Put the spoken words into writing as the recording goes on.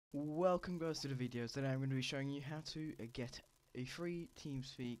Welcome guys to the video. Today I'm going to be showing you how to get a free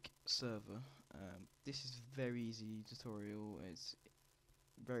TeamSpeak server. This is very easy tutorial. It's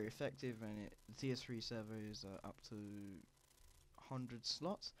very effective, and the TS3 server is up to 100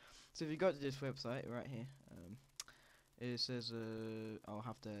 slots. So if you go to this website right here, it says I'll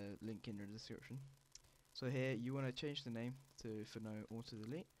have the link in the description. So here you want to change the name for no auto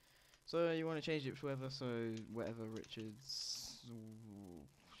delete. So you want to change it to whatever Richards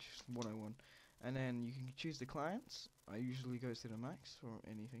 101, and then you can choose the clients. I usually go to the Max for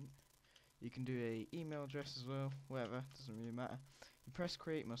anything. You can do a email address as well, whatever, doesn't really matter. You press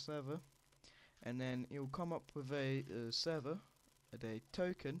create my server, and then it will come up with a server, a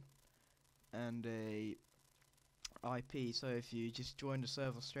token, and a IP. So if you just join the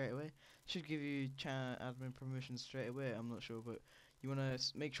server straight away, it should give you admin permissions straight away. I'm not sure, but you want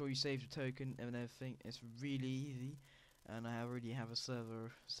to make sure you save the token and everything. It's really easy, and I already have a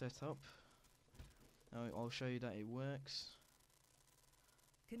server set up. I'll show you that it works.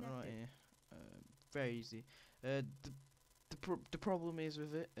 Right here, very easy. The problem is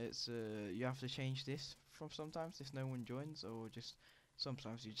with it, it's you have to change this from sometimes if no one joins, or just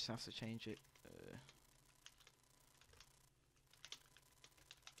sometimes you just have to change it.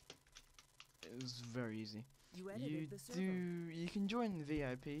 It's very easy. You can join the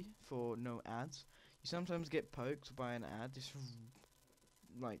VIP for no ads. You sometimes get poked by an ad. It's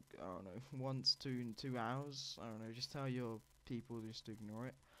like, I don't know, once to 2 hours. I don't know. Just tell your people just to ignore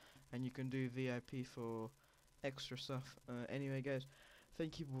it, and you can do VIP for extra stuff. Anyway, guys,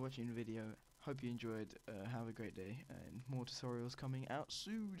 thank you for watching the video. Hope you enjoyed. Have a great day, and more tutorials coming out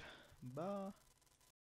soon. Bye.